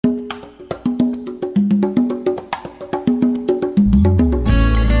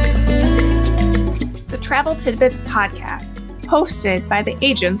Travel Tidbits podcast, hosted by the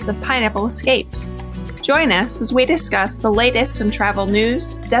agents of Pineapple Escapes. Join us as we discuss the latest in travel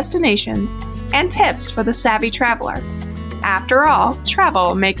news, destinations, and tips for the savvy traveler. After all,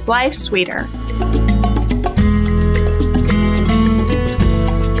 travel makes life sweeter.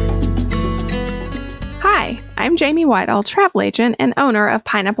 Hi, I'm Jamie Whitehall, travel agent and owner of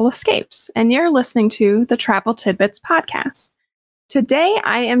Pineapple Escapes, and you're listening to the Travel Tidbits podcast. Today,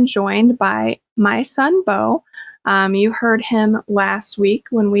 I am joined by my son, Bo. You heard him last week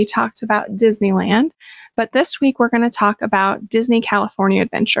when we talked about Disneyland, but this week we're going to talk about Disney California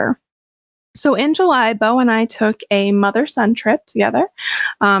Adventure. So in July, Bo and I took a mother-son trip together.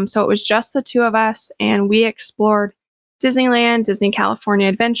 So it was just the two of us, and we explored Disneyland, Disney California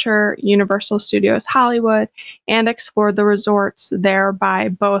Adventure, Universal Studios Hollywood, and explored the resorts there by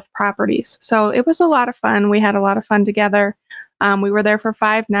both properties. So it was a lot of fun. We had a lot of fun together. We were there for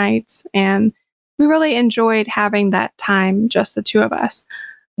 5 nights, and we really enjoyed having that time, just the two of us.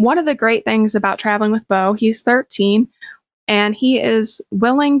 One of the great things about traveling with Bo, he's 13, and he is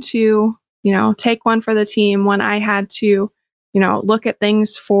willing to, take one for the team when I had to, look at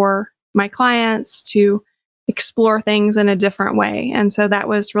things for my clients, to explore things in a different way. And so that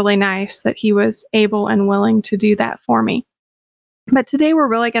was really nice that he was able and willing to do that for me. But today we're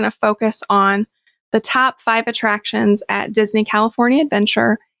really going to focus on the top 5 attractions at Disney California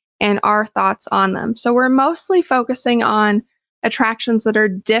Adventure and our thoughts on them. So we're mostly focusing on attractions that are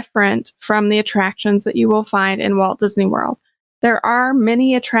different from the attractions that you will find in Walt Disney World. There are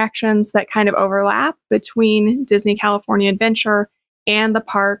many attractions that kind of overlap between Disney California Adventure and the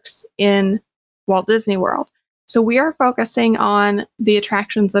parks in Walt Disney World. So we are focusing on the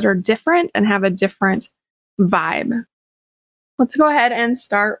attractions that are different and have a different vibe. Let's go ahead and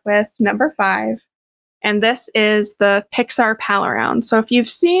start with number 5. And this is the Pixar Pal-Around. So if you've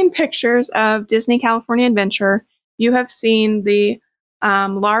seen pictures of Disney California Adventure, you have seen the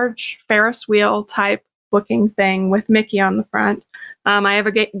large Ferris wheel type looking thing with Mickey on the front. I have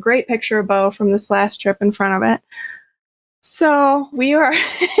a great picture of Bo from this last trip in front of it. So we are...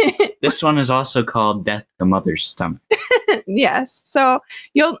 This one is also called Death the Mother's Stomach. Yes. So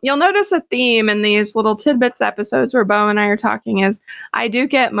you'll notice a theme in these little tidbits episodes where Bo and I are talking is I do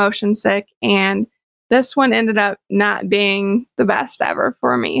get motion sick, and this one ended up not being the best ever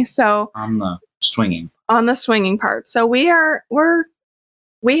for me. So on the swinging part. So we had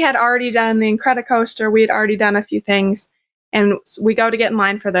already done the Incredicoaster. We had already done a few things, and we go to get in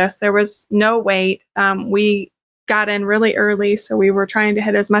line for this. There was no wait. We got in really early, so we were trying to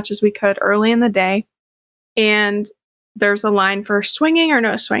hit as much as we could early in the day. And there's a line for swinging or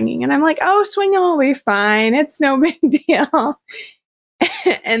no swinging. And I'm like, oh, swinging will be fine. It's no big deal.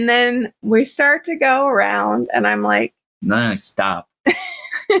 And then we start to go around, and I'm like, no, stop.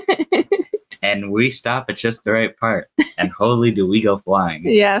 And we stop at just the right part, and holy do we go flying.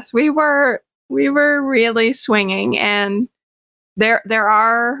 Yes, we were really swinging, and there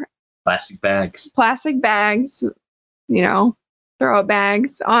are plastic bags, throw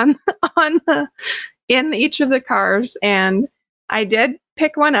bags on in each of the cars. And I did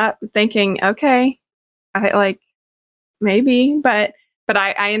pick one up thinking, okay, maybe, but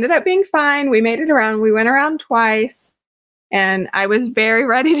I ended up being fine. We made it around. We went around twice, and I was very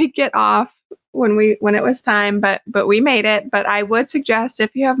ready to get off when it was time, but we made it. But I would suggest,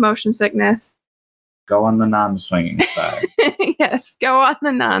 if you have motion sickness, go on the non-swinging side. Yes, go on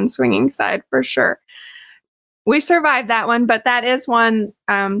the non-swinging side for sure. We survived that one, but that is one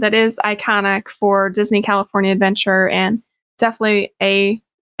that is iconic for Disney California Adventure, and definitely a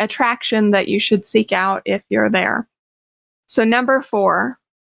attraction that you should seek out if you're there. So number 4,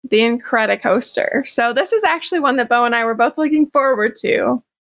 the Incredicoaster. So this is actually one that Bo and I were both looking forward to.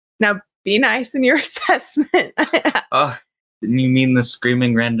 Now, be nice in your assessment. Oh, didn't you mean the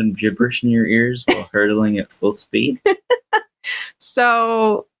screaming random gibberish in your ears while hurtling at full speed?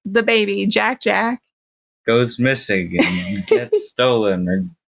 So the baby, Jack Jack, goes missing and gets stolen or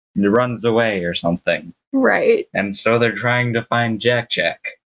runs away or something. Right. And so they're trying to find Jack Jack.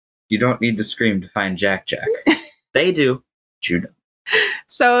 You don't need to scream to find Jack Jack. They do. You don't.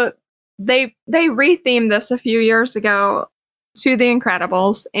 So they rethemed this a few years ago to The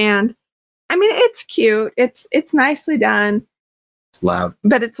Incredibles, and I mean, it's cute. It's nicely done. It's loud.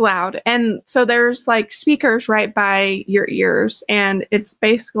 But it's loud. And so there's like speakers right by your ears, and it's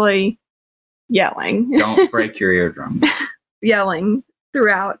basically yelling. Don't break your eardrum. Yelling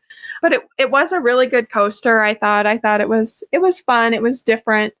throughout. But it was a really good coaster, I thought. I thought it was fun. It was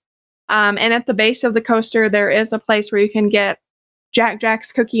different. And at the base of the coaster, there is a place where you can get Jack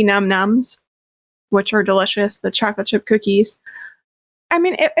Jack's Cookie Num Nums, which are delicious, the chocolate chip cookies. I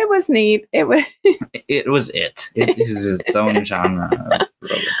mean, it was neat. It was It was it. It is its own genre of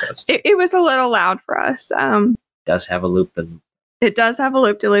roller coaster. it was a little loud for us. It does have a loop. It does have a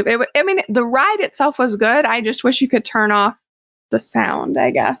loop-de-loop. I mean, the ride itself was good. I just wish you could turn off the sound,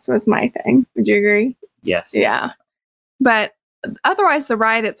 I guess, was my thing. Would you agree? Yes. Yeah. But otherwise, the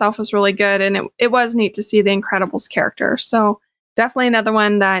ride itself was really good, and it was neat to see the Incredibles character. So definitely another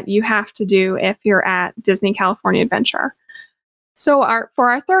one that you have to do if you're at Disney California Adventure. So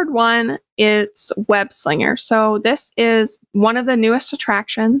for our third one, it's Web Slinger. So this is one of the newest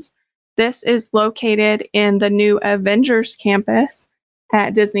attractions. This is located in the new Avengers campus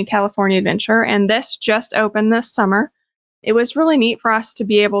at Disney California Adventure, and this just opened this summer. It was really neat for us to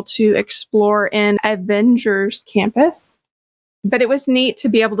be able to explore in Avengers campus, but it was neat to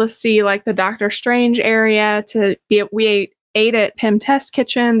be able to see like the Doctor Strange area. We ate at Pym Test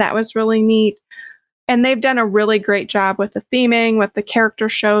Kitchen. That was really neat. And they've done a really great job with the theming, with the character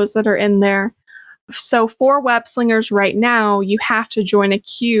shows that are in there. So for Web Slingers right now, you have to join a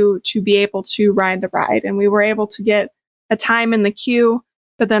queue to be able to ride the ride. And we were able to get a time in the queue,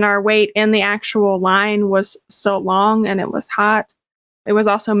 but then our wait in the actual line was so long and it was hot. It was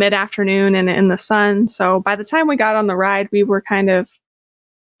also mid-afternoon and in the sun. So by the time we got on the ride, we were kind of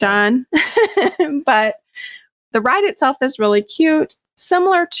done. But the ride itself is really cute.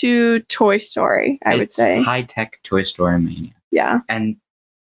 Similar to Toy Story, I would say. High-tech Toy Story mania. Yeah. And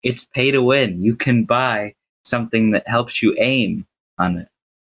it's pay to win. You can buy something that helps you aim on it.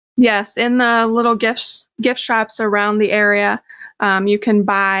 Yes, in the little gift shops around the area, you can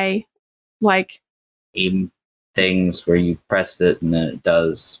buy like aim things where you press it and then it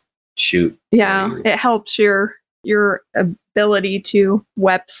does shoot. Yeah, it helps your ability to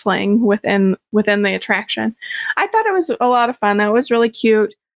web sling within the attraction. I thought it was a lot of fun. That was really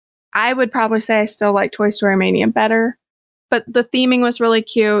cute. I would probably say I still like Toy Story Mania better, but the theming was really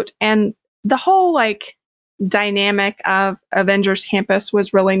cute, and the whole like dynamic of Avengers Campus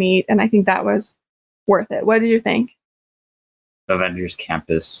was really neat, and I think that was worth it. What did you think? Avengers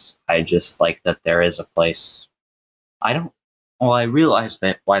Campus, I just like that there is a place. I realize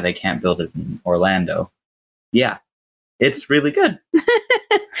that why they can't build it in Orlando. Yeah, it's really good.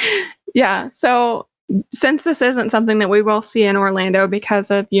 Yeah, so since this isn't something that we will see in Orlando because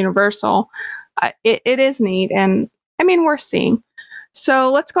of Universal, it is neat, and I mean, worth seeing.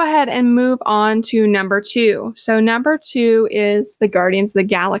 So let's go ahead and move on to number 2. So number 2 is the Guardians of the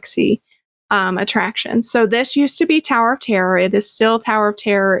Galaxy attraction. So this used to be Tower of Terror. It is still Tower of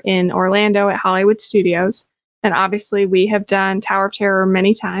Terror in Orlando at Hollywood Studios. And obviously we have done Tower of Terror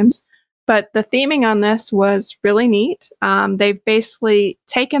many times. But the theming on this was really neat. They've basically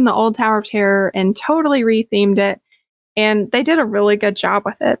taken the old Tower of Terror and totally rethemed it. And they did a really good job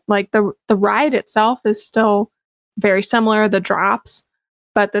with it. Like the ride itself is still very similar, the drops,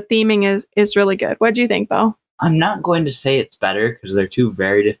 but the theming is really good. What do you think, Bo? I'm not going to say it's better because they're two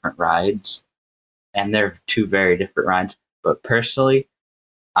very different rides. And they're two very different rides. But personally,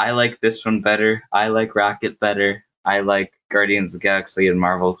 I like this one better. I like Rocket better. I like Guardians of the Galaxy and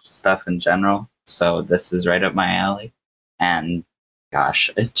Marvel stuff in general. So this is right up my alley. And gosh,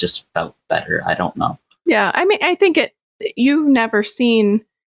 it just felt better. I don't know. Yeah, I mean, I think you've never seen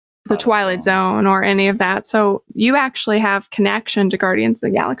the Twilight Zone or any of that. So you actually have connection to Guardians of the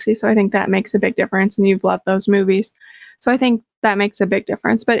Galaxy. So I think that makes a big difference, and you've loved those movies. So I think that makes a big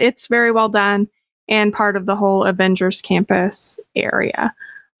difference, but it's very well done and part of the whole Avengers Campus area.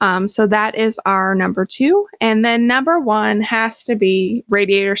 So that is our number 2. And then number 1 has to be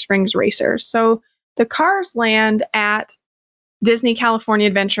Radiator Springs Racers. So the Cars Land at Disney California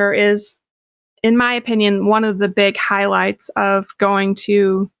Adventure is, in my opinion, one of the big highlights of going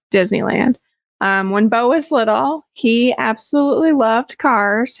to Disneyland. When Bo was little, he absolutely loved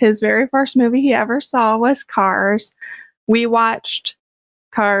Cars. His very first movie he ever saw was Cars. We watched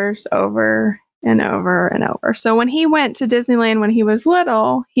Cars over and over and over. So when he went to Disneyland when he was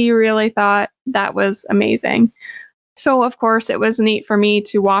little, he really thought that was amazing. So of course it was neat for me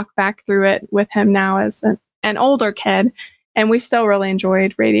to walk back through it with him now as an older kid. And we still really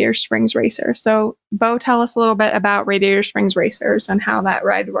enjoyed Radiator Springs Racers. So, Bo, tell us a little bit about Radiator Springs Racers and how that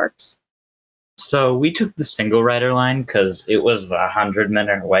ride works. So we took the single rider line because it was a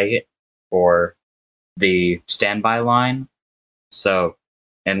 100-minute wait for the standby line. So,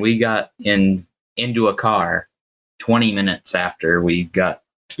 and we got into a car 20 minutes after we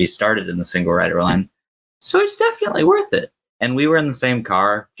started in the single rider line. So it's definitely worth it. And we were in the same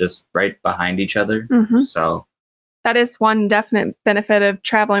car, just right behind each other. Mm-hmm. So that is one definite benefit of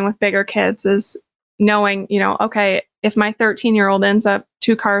traveling with bigger kids, is knowing, okay, if my 13-year-old ends up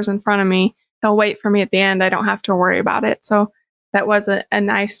 2 cars in front of me, he'll wait for me at the end. I don't have to worry about it. So that was a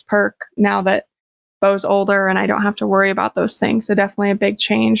nice perk now that Bo's older and I don't have to worry about those things. So definitely a big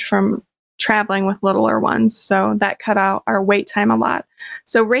change from traveling with littler ones. So that cut out our wait time a lot.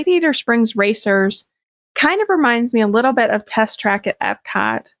 So Radiator Springs Racers kind of reminds me a little bit of Test Track at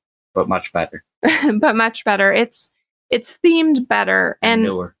Epcot. But much better. But much better. It's themed better and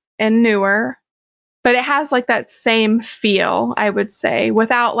newer. But it has like that same feel, I would say,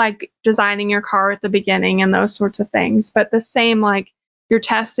 without like designing your car at the beginning and those sorts of things. But the same, like you're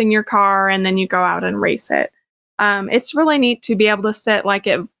testing your car and then you go out and race it. It's really neat to be able to sit like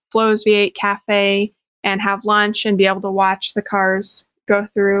at Flo's V8 Cafe and have lunch and be able to watch the cars go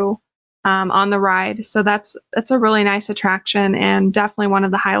through on the ride. So that's a really nice attraction and definitely one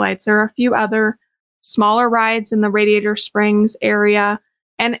of the highlights. There are a few other smaller rides in the Radiator Springs area.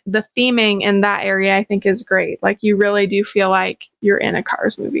 And the theming in that area, I think, is great. Like, you really do feel like you're in a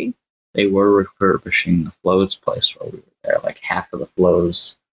Cars movie. They were refurbishing the Flo's place while we were there. Like, half of the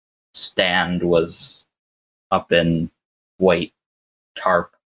Flo's stand was up in white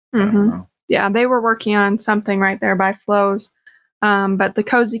tarp. Mm-hmm. Yeah, they were working on something right there by Flo's. But the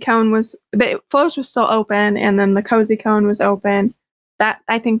Cozy Cone Flo's was still open, and then the Cozy Cone was open.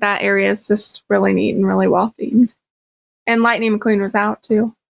 I think that area is just really neat and really well themed. And Lightning McQueen was out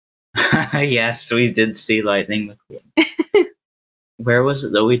too. Yes, we did see Lightning McQueen. Where was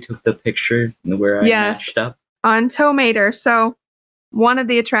it though? We took the picture where I mashed up? On Tow Mater. So one of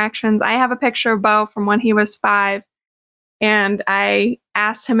the attractions, I have a picture of Bo from when he was 5. And I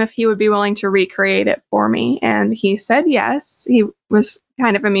asked him if he would be willing to recreate it for me. And he said yes. He was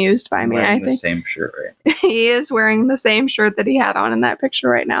kind of amused by me. Wearing the same shirt right now. He is wearing the same shirt that he had on in that picture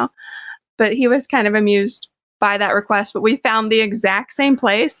right now. But he was kind of amused by that request. But we found the exact same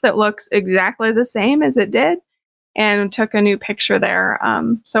place that looks exactly the same as it did and took a new picture there.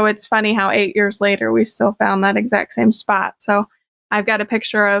 So it's funny how 8 years later we still found that exact same spot. So I've got a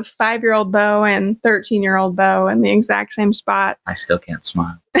picture of 5-year-old Bo and 13-year-old Bo in the exact same spot. I still can't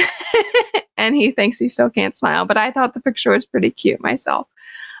smile. And he thinks he still can't smile. But I thought the picture was pretty cute myself.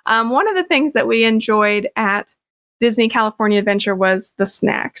 One of the things that we enjoyed at Disney California Adventure was the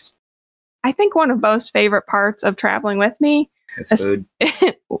snacks. I think one of Bo's favorite parts of traveling with me, food.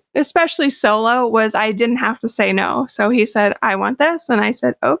 Especially solo, was I didn't have to say no. So he said, I want this. And I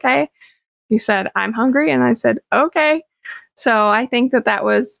said, okay. He said, I'm hungry. And I said, okay. So I think that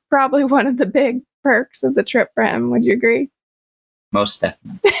was probably one of the big perks of the trip for him. Would you agree? Most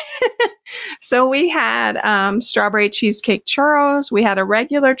definitely. So we had strawberry cheesecake churros. We had a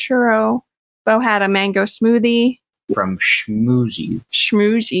regular churro. Bo had a mango smoothie. From Schmoozies.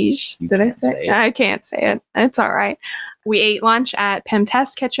 Schmoozies. Did I say it? I can't say it. It's all right. We ate lunch at Pym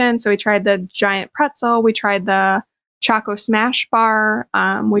Test Kitchen. So we tried the giant pretzel. We tried the Choco Smash Bar.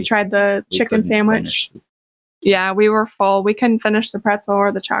 We tried the chicken sandwich. Yeah, we were full. We couldn't finish the pretzel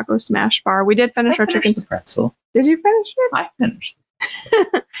or the Choco Smash Bar. We did finish our chicken pretzel. Did you finish it? I finished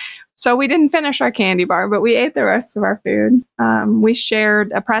it. So we didn't finish our candy bar, but we ate the rest of our food. We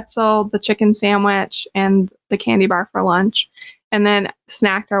shared a pretzel, the chicken sandwich, and the candy bar for lunch, and then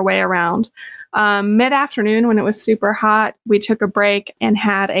snacked our way around. Mid-afternoon, when it was super hot, we took a break and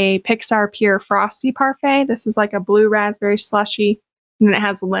had a Pixar Pier Frosty parfait. This is like a blue raspberry slushy, and then it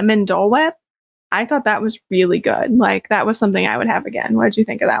has lemon Dole Whip. I thought that was really good. Like, that was something I would have again. What did you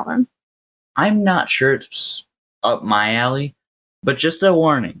think of that one? I'm not sure it's up my alley, but just a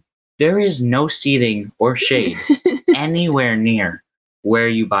warning. There is no seating or shade anywhere near where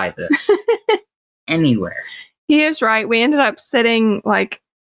you buy this. Anywhere. He is right. We ended up sitting like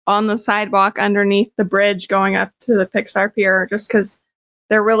on the sidewalk underneath the bridge going up to the Pixar Pier just because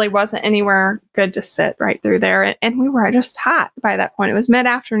there really wasn't anywhere good to sit right through there. And we were just hot by that point. It was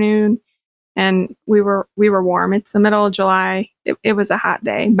mid-afternoon and we were warm. It's the middle of July. It was a hot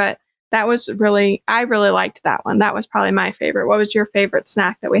day, but I really liked that one. That was probably my favorite. What was your favorite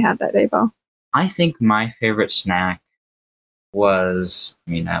snack that we had that day, Bo? I think my favorite snack was,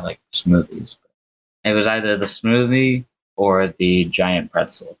 I like smoothies. But it was either the smoothie or the giant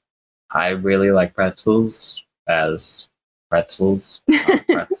pretzel. I really like pretzels as pretzels,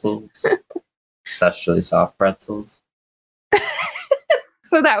 especially soft pretzels.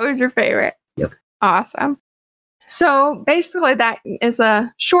 So that was your favorite? Yep. Awesome. So basically that is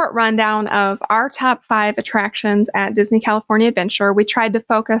a short rundown of our top 5 attractions at Disney California Adventure. We tried to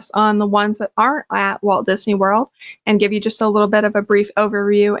focus on the ones that aren't at Walt Disney World and give you just a little bit of a brief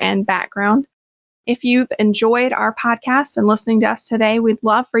overview and background. If you've enjoyed our podcast and listening to us today, we'd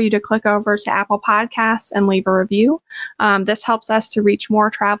love for you to click over to Apple Podcasts and leave a review. This helps us to reach more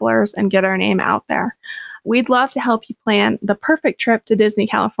travelers and get our name out there. We'd love to help you plan the perfect trip to Disney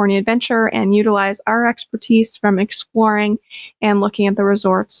California Adventure and utilize our expertise from exploring and looking at the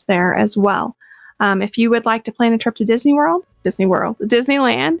resorts there as well. If you would like to plan a trip to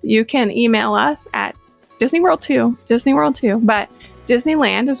Disneyland, you can email us at Disney World too, but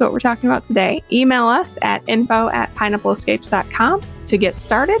Disneyland is what we're talking about today. Email us at info@pineappleescapes.com to get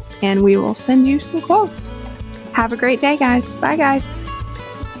started, and we will send you some quotes. Have a great day, guys. Bye, guys.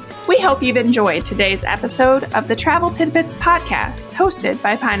 We hope you've enjoyed today's episode of the Travel Tidbits podcast, hosted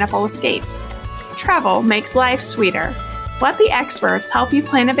by Pineapple Escapes. Travel makes life sweeter. Let the experts help you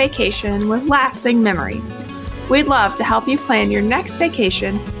plan a vacation with lasting memories. We'd love to help you plan your next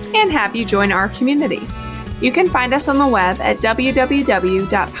vacation and have you join our community. You can find us on the web at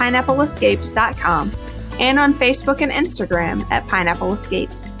www.pineappleescapes.com and on Facebook and Instagram at Pineapple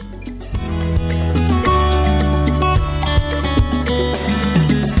Escapes.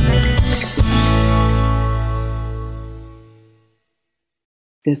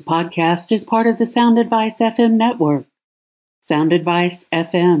 This podcast is part of the Sound Advice FM network. Sound Advice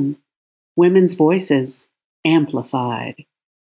FM. Women's voices amplified.